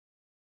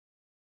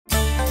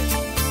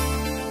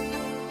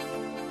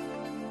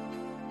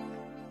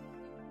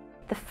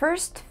the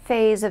first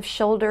phase of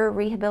shoulder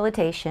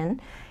rehabilitation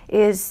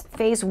is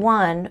phase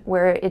 1,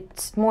 where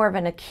it's more of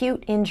an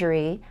acute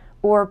injury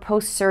or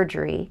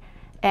post-surgery.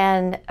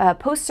 And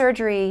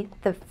post-surgery,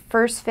 the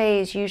first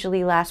phase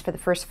usually lasts for the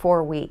first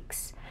 4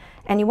 weeks.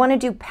 And you want to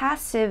do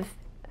passive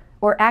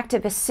or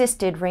active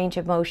assisted range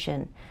of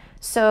motion.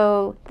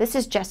 So this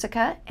is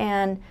Jessica,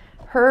 and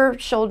her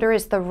shoulder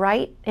is the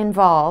right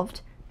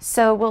involved.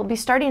 So we'll be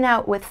starting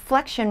out with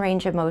flexion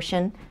range of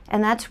motion,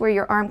 and that's where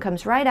your arm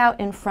comes right out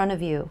in front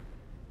of you.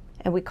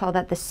 And we call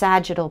that the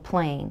sagittal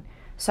plane.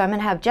 So I'm going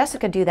to have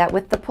Jessica do that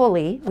with the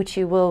pulley, which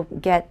you will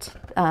get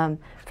in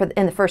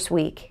the first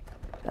week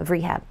of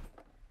rehab.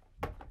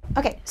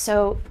 Okay,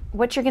 so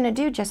what you're going to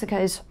do, Jessica,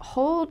 is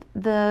hold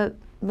the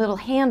little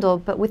handle,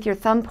 but with your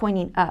thumb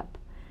pointing up.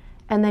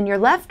 And then your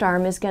left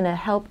arm is going to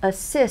help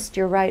assist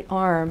your right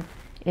arm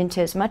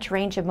into as much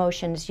range of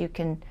motion as you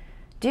can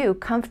do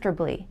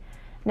comfortably.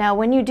 Now,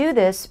 when you do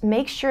this,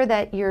 make sure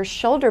that your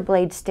shoulder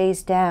blade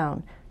stays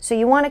down. So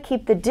you want to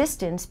keep the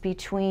distance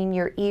between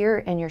your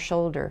ear and your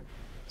shoulder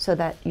so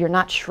that you're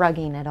not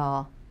shrugging at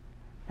all.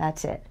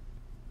 That's it.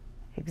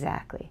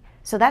 Exactly.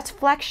 So that's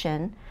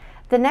flexion.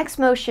 The next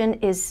motion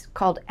is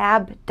called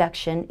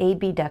abduction,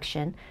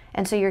 abduction.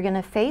 And so you're going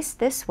to face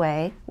this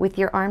way with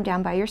your arm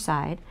down by your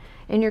side,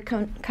 and you're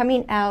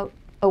coming out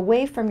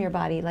away from your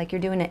body like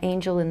you're doing an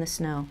angel in the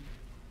snow.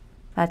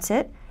 That's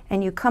it.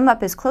 And you come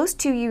up as close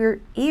to your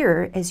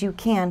ear as you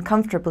can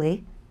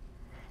comfortably.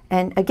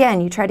 And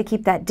again, you try to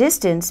keep that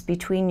distance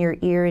between your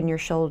ear and your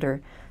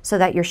shoulder so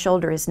that your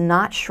shoulder is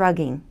not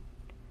shrugging.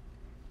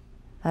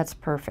 That's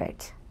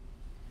perfect.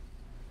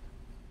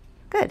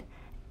 Good.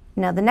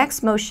 Now the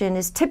next motion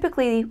is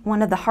typically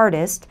one of the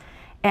hardest,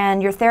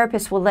 and your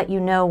therapist will let you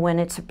know when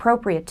it's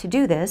appropriate to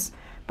do this.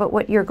 But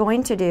what you're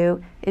going to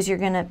do is you're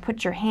going to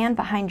put your hand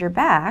behind your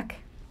back,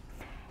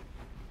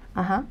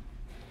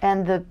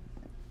 and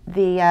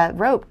the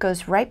rope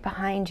goes right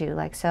behind you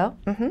like so.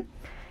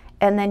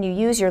 And then you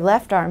use your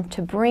left arm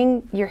to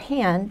bring your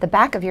hand, the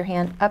back of your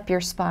hand, up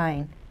your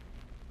spine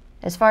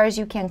as far as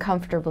you can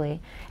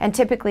comfortably. And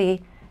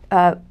typically,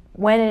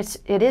 when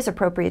it is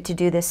appropriate to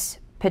do this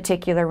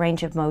particular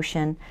range of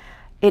motion,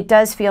 it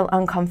does feel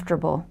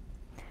uncomfortable.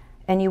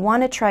 And you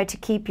want to try to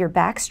keep your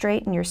back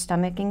straight and your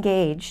stomach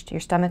engaged,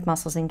 your stomach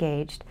muscles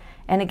engaged.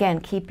 And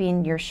again,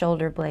 keeping your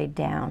shoulder blade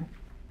down.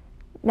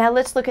 Now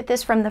let's look at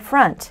this from the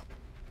front.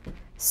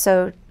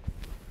 So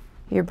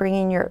you're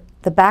bringing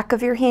the back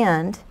of your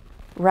hand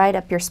right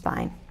up your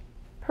spine.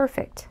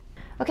 Perfect.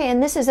 Okay,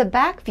 and this is a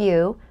back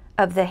view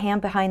of the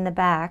hand behind the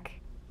back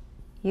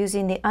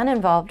using the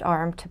uninvolved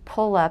arm to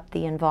pull up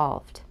the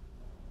involved.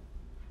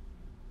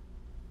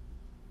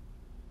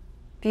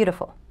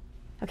 Beautiful.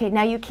 Okay,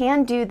 now you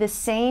can do the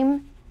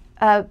same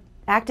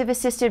active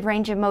assisted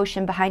range of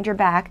motion behind your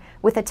back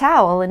with a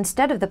towel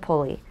instead of the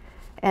pulley.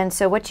 And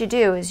so what you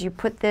do is you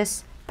put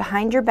this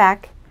behind your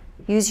back,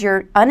 use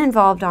your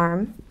uninvolved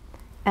arm,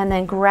 and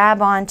then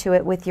grab onto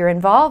it with your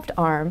involved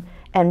arm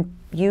and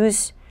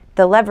use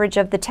the leverage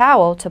of the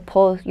towel to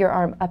pull your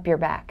arm up your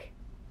back.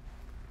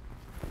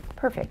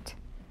 Perfect.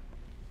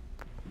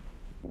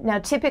 Now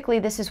typically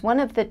this is one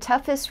of the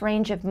toughest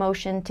range of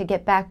motion to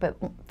get back, but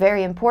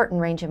very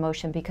important range of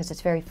motion because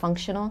it's very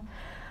functional,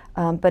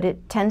 but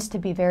it tends to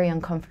be very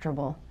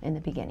uncomfortable in the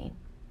beginning.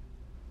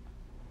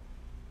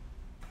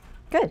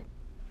 Good.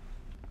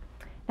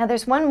 Now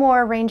there's one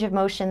more range of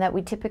motion that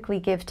we typically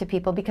give to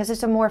people because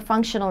it's a more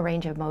functional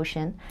range of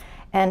motion.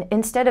 And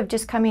instead of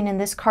just coming in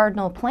this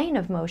cardinal plane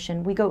of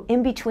motion, we go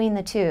in between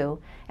the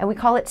two, and we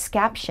call it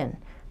scaption.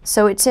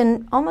 So it's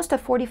in almost a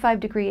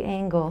 45-degree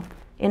angle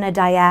in a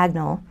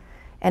diagonal,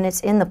 and it's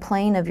in the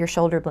plane of your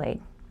shoulder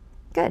blade.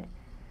 Good.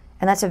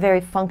 And that's a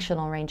very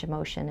functional range of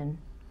motion and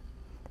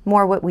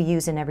more what we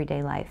use in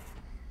everyday life.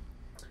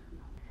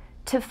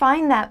 To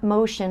find that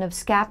motion of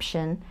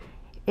scaption,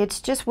 it's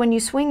just when you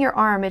swing your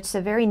arm, it's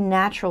a very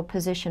natural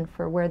position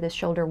for where the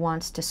shoulder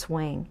wants to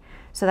swing.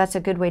 So that's a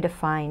good way to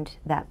find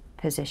that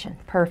position.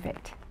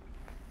 Perfect.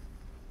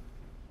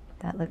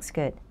 That looks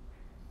good.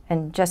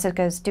 And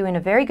Jessica's doing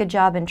a very good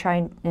job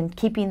in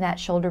keeping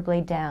that shoulder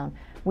blade down.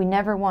 We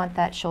never want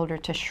that shoulder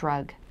to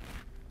shrug.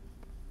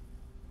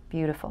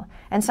 Beautiful.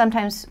 And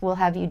sometimes we'll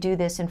have you do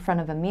this in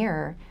front of a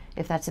mirror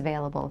if that's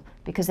available,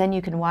 because then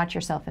you can watch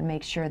yourself and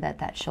make sure that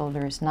that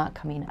shoulder is not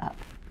coming up.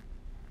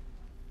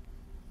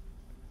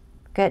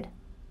 Good.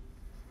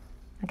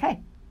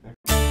 Okay.